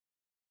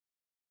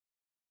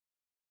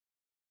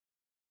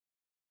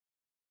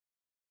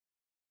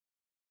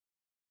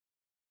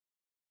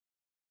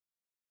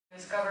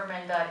This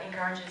government that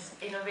encourages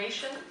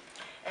innovation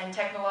and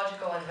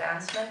technological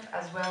advancement,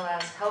 as well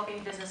as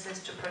helping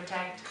businesses to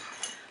protect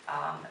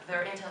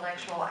their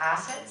intellectual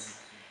assets.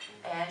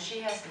 And she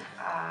has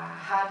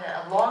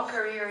had a long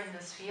career in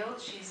this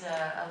field. She's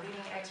a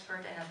leading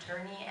expert and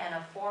attorney and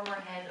a former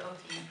head of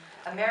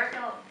the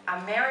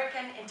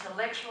American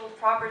Intellectual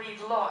Property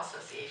Law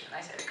Association.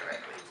 I said it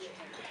correctly.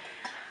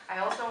 I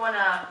also want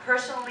to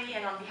personally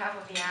and on behalf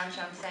of the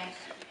AmCham thank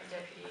the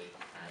Deputy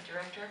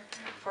Director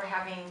for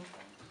having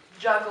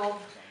juggled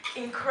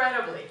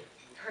incredibly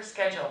her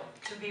schedule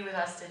to be with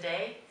us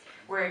today.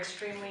 We're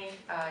extremely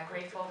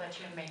grateful that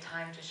you have made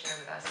time to share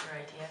with us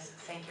your ideas.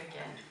 Thank you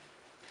again.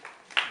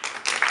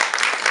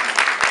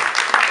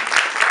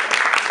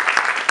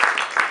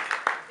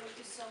 Thank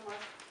you so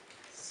much.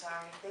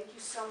 Sorry. Thank you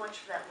so much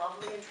for that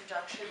lovely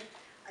introduction.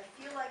 I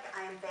feel like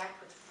I am back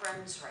with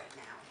friends right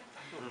now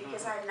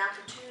because I had an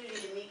opportunity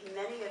to meet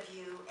many of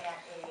you at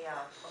a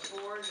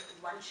board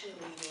luncheon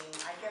meeting,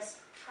 I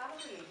guess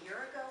probably a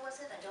year ago, was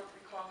it? I don't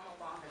recall how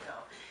long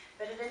ago.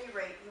 But at any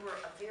rate, you were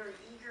a very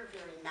eager,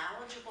 very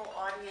knowledgeable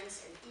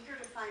audience and eager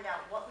to find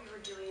out what we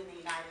were doing in the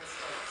United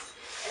States.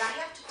 And I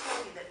have to tell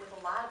you that with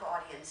a lot of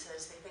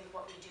audiences, they think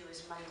what we do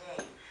is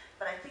mundane.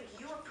 But I think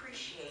you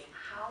appreciate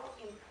how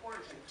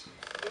important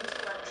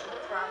intellectual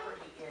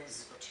property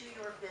is to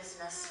your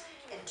business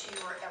and to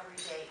your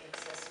everyday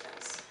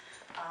existence.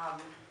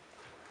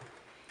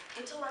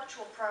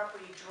 Intellectual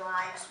property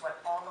drives what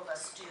all of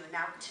us do.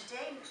 Now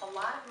today, a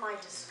lot of my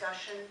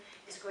discussion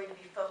is going to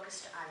be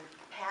focused on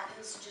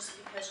patents just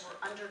because we're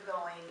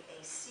undergoing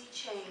a sea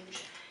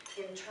change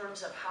in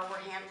terms of how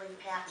we're handling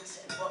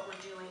patents and what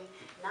we're doing,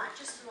 not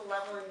just at the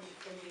level in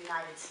the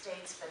United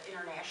States, but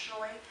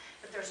internationally.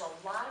 But there's a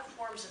lot of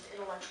forms of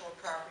intellectual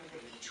property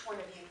that each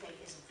one of you think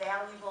is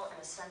valuable and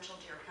essential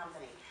to your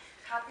company.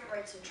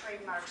 Copyrights and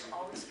trademarks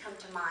always come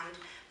to mind,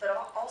 but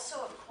also,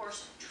 of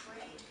course,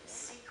 trade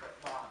secret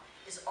law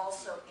is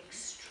also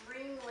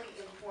extremely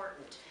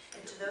important.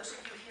 And to those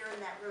of you here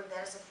in that room,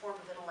 that is a form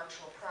of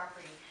intellectual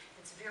property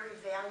that's very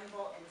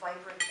valuable and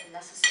vibrant and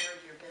necessary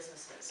to your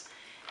businesses.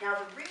 Now,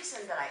 the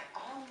reason that I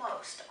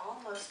almost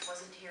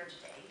wasn't here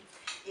today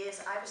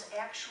is I was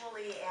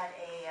actually at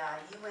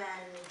a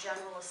UN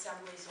General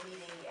Assembly's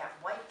meeting at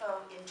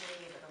WIPO in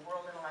Geneva, the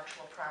World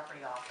Intellectual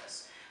Property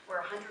Office, where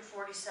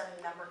 147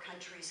 member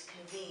countries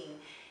convene.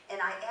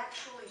 And I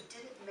actually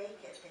didn't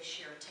make it this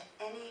year to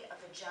any of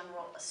the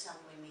General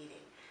Assembly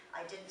meeting.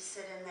 I didn't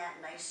sit in that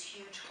nice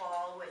huge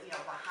hall with,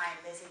 behind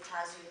Les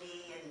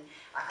États-Unis, and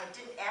I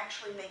didn't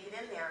actually make it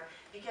in there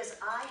because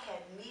I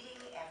had meeting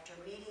after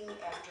meeting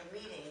after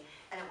meeting,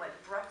 and it went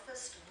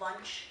breakfast,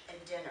 lunch, and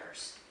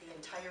dinners the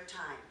entire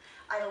time.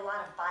 I had a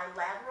lot of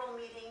bilateral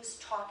meetings,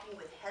 talking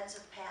with heads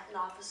of patent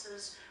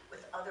offices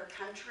with other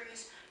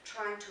countries,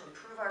 trying to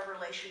improve our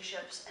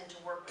relationships and to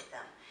work with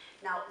them.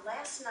 Now,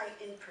 last night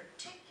in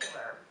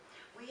particular,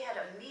 we had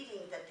a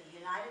meeting that the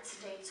United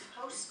States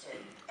hosted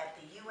at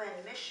the UN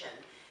mission,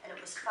 and it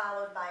was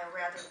followed by a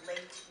rather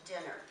late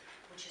dinner,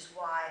 which is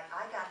why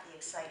I got the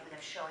excitement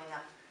of showing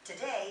up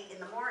today in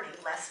the morning,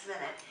 last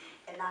minute,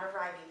 and not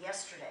arriving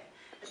yesterday.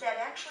 But that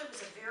actually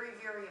was a very,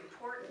 very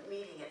important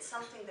meeting. It's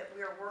something that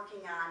we are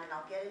working on, and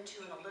I'll get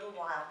into in a little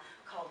while,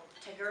 called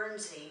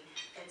Tegernsee.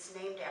 It's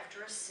named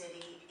after a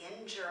city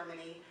in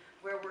Germany,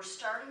 where we're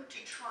starting to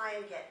try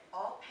and get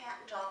all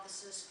patent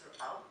offices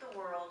throughout the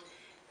world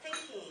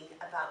thinking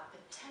about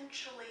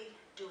potentially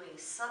doing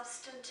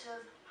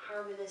substantive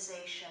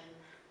harmonization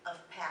of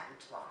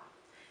patent law.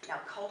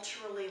 Now,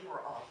 culturally,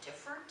 we're all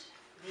different.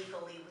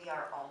 Legally, we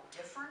are all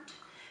different.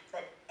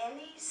 But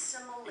any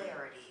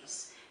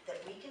similarities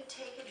that we can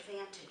take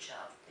advantage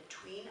of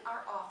between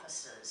our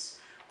offices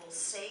will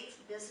save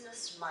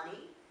business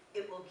money,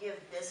 it will give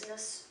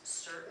business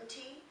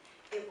certainty,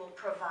 it will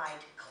provide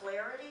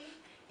clarity,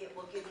 it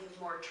will give you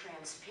more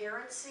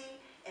transparency,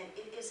 and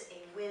it is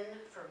a win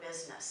for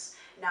business.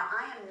 Now,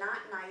 I am not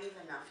naive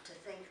enough to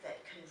think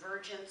that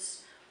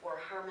convergence or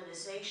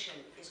harmonization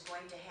is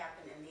going to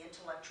happen in the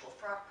intellectual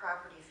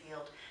property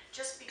field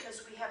just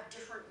because we have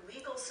different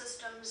legal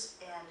systems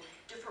and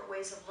different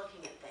ways of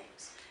looking at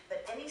things.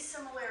 But any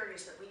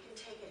similarities that we can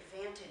take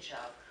advantage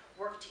of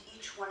work to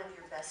each one of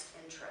your best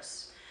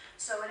interests.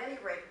 So at any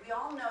rate, we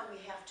all know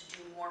we have to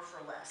do more for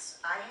less.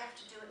 I have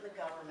to do it in the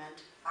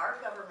government, our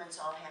governments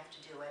all have to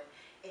do it,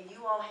 and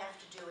you all have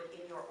to do it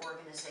in your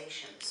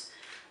organizations.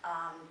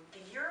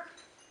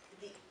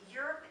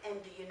 Europe and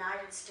the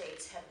United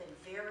States have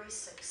been very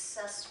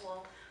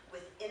successful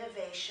with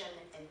innovation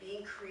and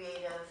being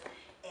creative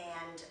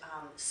and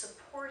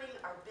supporting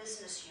our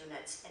business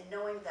units and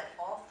knowing that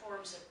all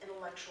forms of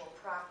intellectual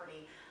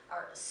property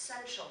are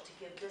essential to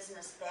give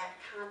business that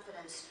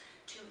confidence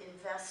to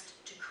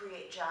invest, to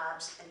create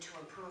jobs, and to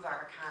improve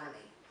our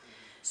economy.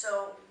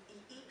 So,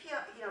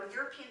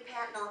 European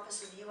Patent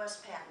Office and the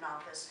U.S. Patent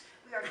Office,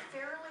 we are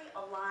fairly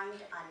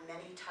aligned on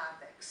many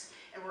topics,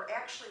 and we're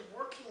actually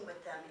working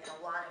with them in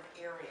a lot of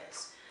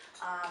areas.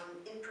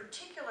 In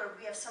particular,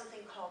 we have something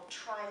called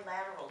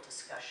trilateral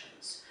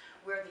discussions,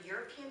 where the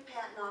European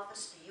Patent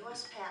Office, the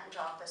US Patent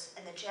Office,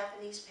 and the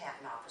Japanese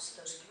Patent Office,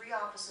 those three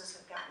offices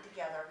have gotten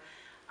together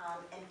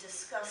and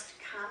discussed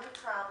common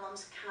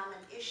problems, common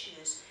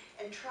issues,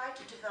 and tried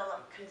to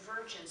develop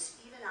convergence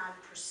even on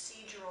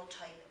procedural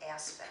type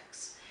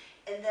aspects.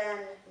 And then,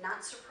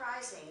 not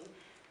surprising,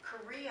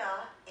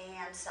 Korea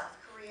and South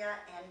Korea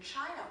and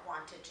China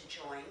wanted to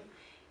join,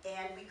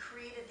 and we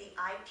created the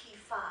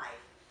IP5,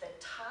 the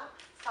top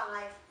 5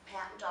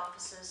 patent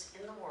offices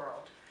in the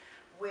world,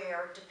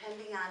 where,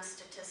 depending on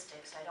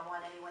statistics, I don't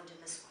want anyone to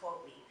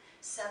misquote me,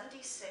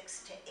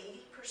 76 to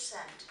 80%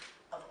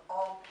 of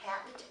all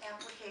patent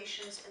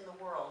applications in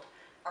the world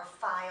are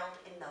filed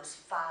in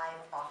those 5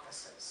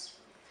 offices.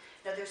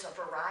 Now, there's a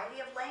variety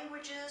of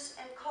languages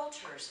and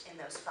cultures in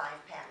those 5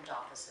 patent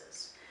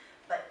offices,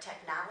 but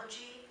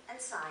technology and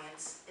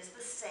science is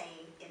the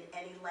same in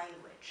any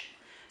language.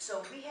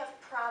 So we have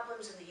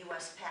problems in the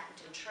US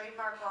Patent and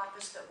Trademark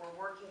Office that we're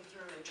working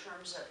through in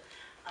terms of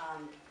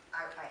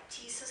our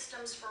IT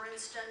systems, for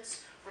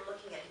instance. We're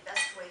looking at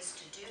best ways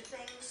to do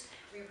things.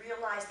 We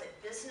realize that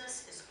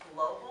business is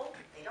global.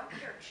 They don't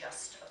care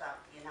just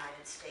about the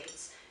United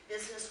States.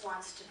 Business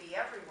wants to be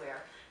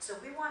everywhere. So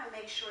we want to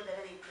make sure that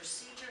any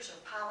procedures or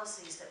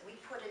policies that we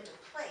put into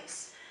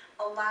place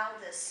allow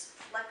this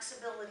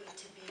flexibility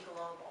to be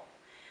global.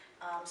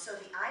 So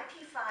the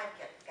IP5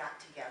 got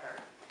together,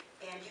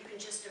 and you can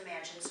just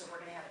imagine, so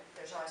we're going to have,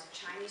 there's always a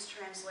Chinese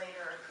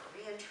translator, a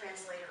Korean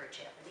translator, a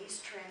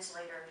Japanese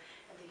translator,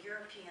 and the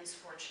Europeans,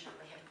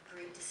 fortunately, have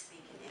agreed to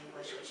speak in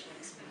English, which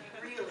makes me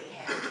really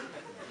happy.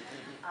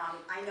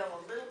 I know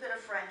a little bit of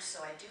French,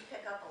 so I do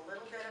pick up a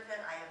little bit of it.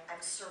 I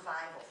have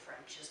survival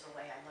French is the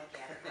way I look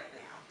at it right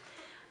now.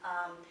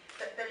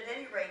 But at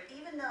any rate,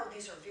 even though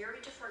these are very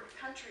different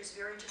countries,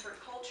 very different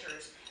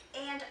cultures,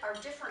 and our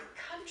different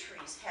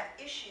countries have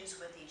issues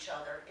with each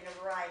other in a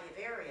variety of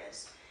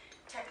areas,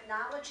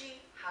 technology,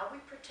 how we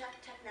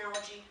protect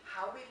technology,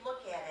 how we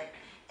look at it,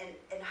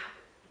 and how,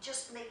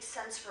 just makes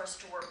sense for us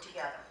to work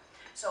together.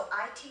 So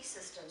IT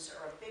systems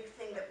are a big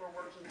thing that we're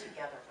working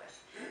together with.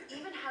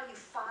 Even how you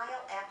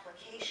file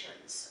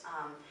applications,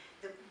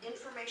 the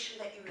information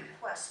that you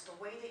request, the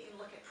way that you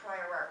look at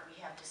prior art, we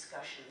have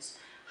discussions.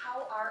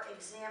 How our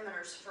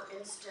examiners, for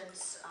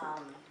instance,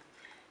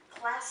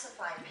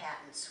 classify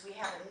patents. We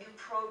have a new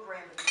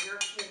program with the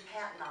European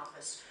Patent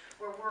Office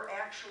where we're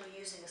actually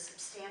using a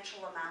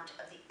substantial amount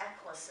of the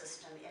ECLA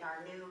system in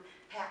our new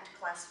patent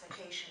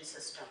classification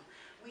system.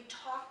 We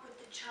talk with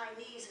the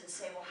Chinese and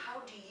say, well,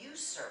 how do you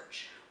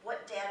search?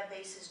 What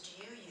databases do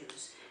you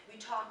use? We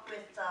talk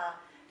with the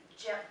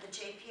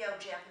JPO,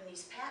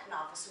 Japanese Patent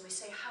Office, and we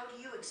say, how do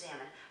you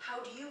examine? How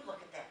do you look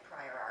at that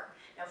prior art?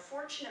 Now,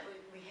 fortunately,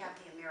 we have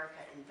the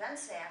America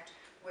Invents Act,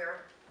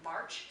 where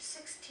March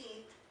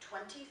 16th,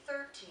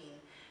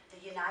 2013,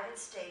 the United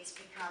States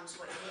becomes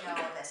what you know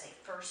of as a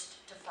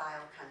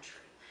first-to-file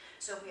country.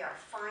 So we are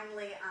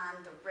finally on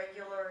the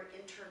regular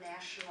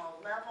international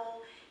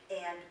level,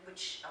 and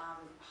which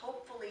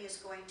hopefully is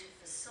going to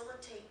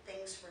facilitate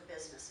things for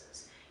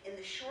businesses. In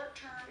the short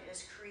term, it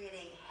is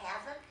creating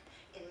havoc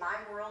in my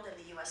world in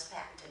the US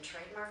Patent and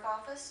Trademark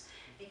Office,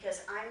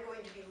 because I'm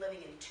going to be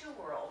living in 2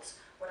 worlds,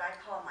 what I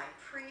call my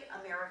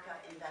pre-America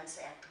Invents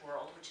Act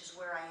world, which is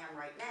where I am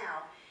right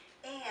now,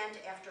 and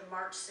after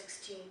March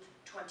 16th,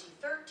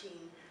 2013,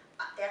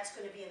 that's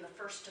going to be in the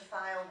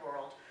first-to-file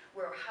world,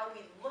 where how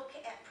we look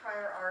at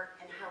prior art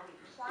and how we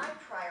apply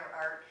prior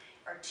art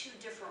are 2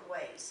 different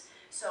ways.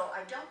 So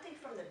I don't think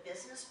from the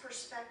business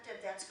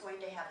perspective that's going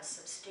to have a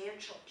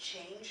substantial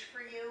change for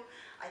you.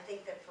 I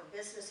think that for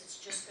business it's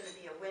just going to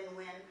be a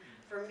win-win.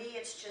 For me,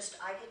 it's just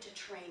I get to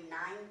train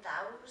 9,000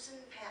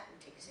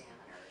 patent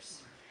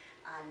examiners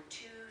on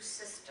 2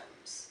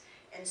 systems.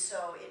 And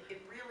so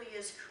it really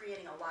is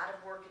creating a lot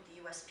of work at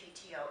the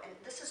USPTO. And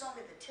this is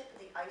only the tip of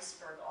the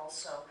iceberg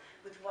also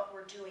with what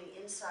we're doing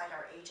inside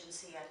our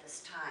agency at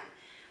this time.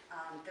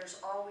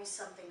 There's always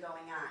something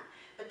going on.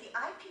 But the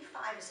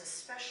IP5 is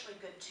especially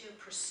good too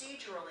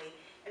procedurally,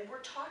 and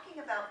we're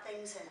talking about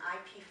things in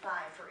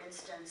IP5. For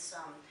instance,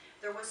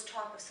 there was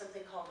talk of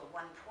something called a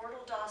One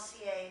Portal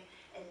dossier,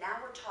 and now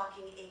we're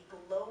talking a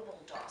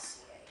global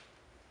dossier.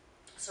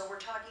 So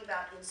we're talking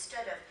about,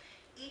 instead of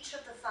each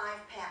of the 5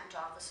 patent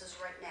offices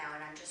right now,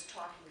 and I'm just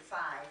talking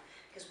 5,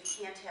 because we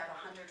can't have a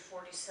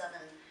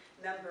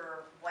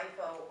 147-member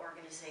WIPO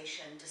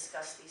organization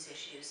discuss these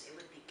issues. It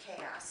would be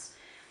chaos.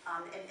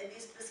 And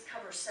this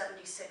covers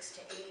 76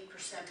 to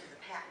 80% of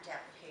the patent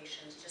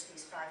applications, just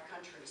these 5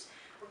 countries.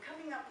 We're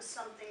coming up with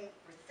something,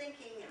 we're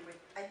thinking, and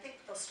I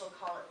think they'll still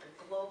call it the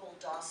global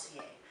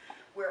dossier,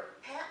 where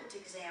patent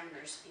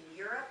examiners in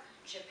Europe,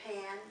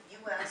 Japan,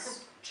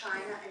 US,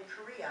 China, and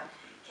Korea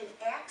can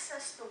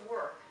access the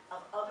work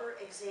of other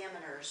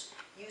examiners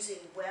using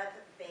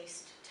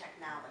web-based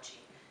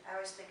technology. I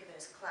always think of it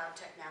as cloud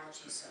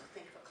technology, so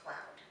think of a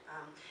cloud.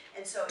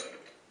 And so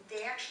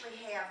they actually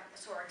have,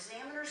 so our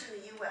examiners in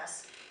the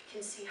US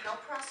can see how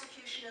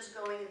prosecution is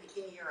going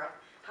in Europe,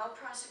 how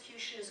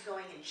prosecution is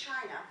going in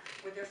China,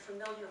 where they're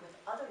familiar with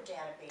other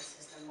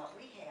databases than what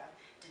we have.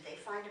 Did they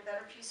find a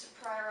better piece of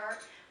prior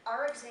art?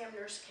 our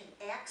examiners can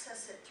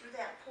access it through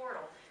that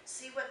portal,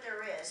 see what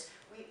there is.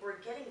 We're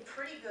getting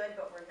pretty good,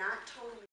 but we're not totally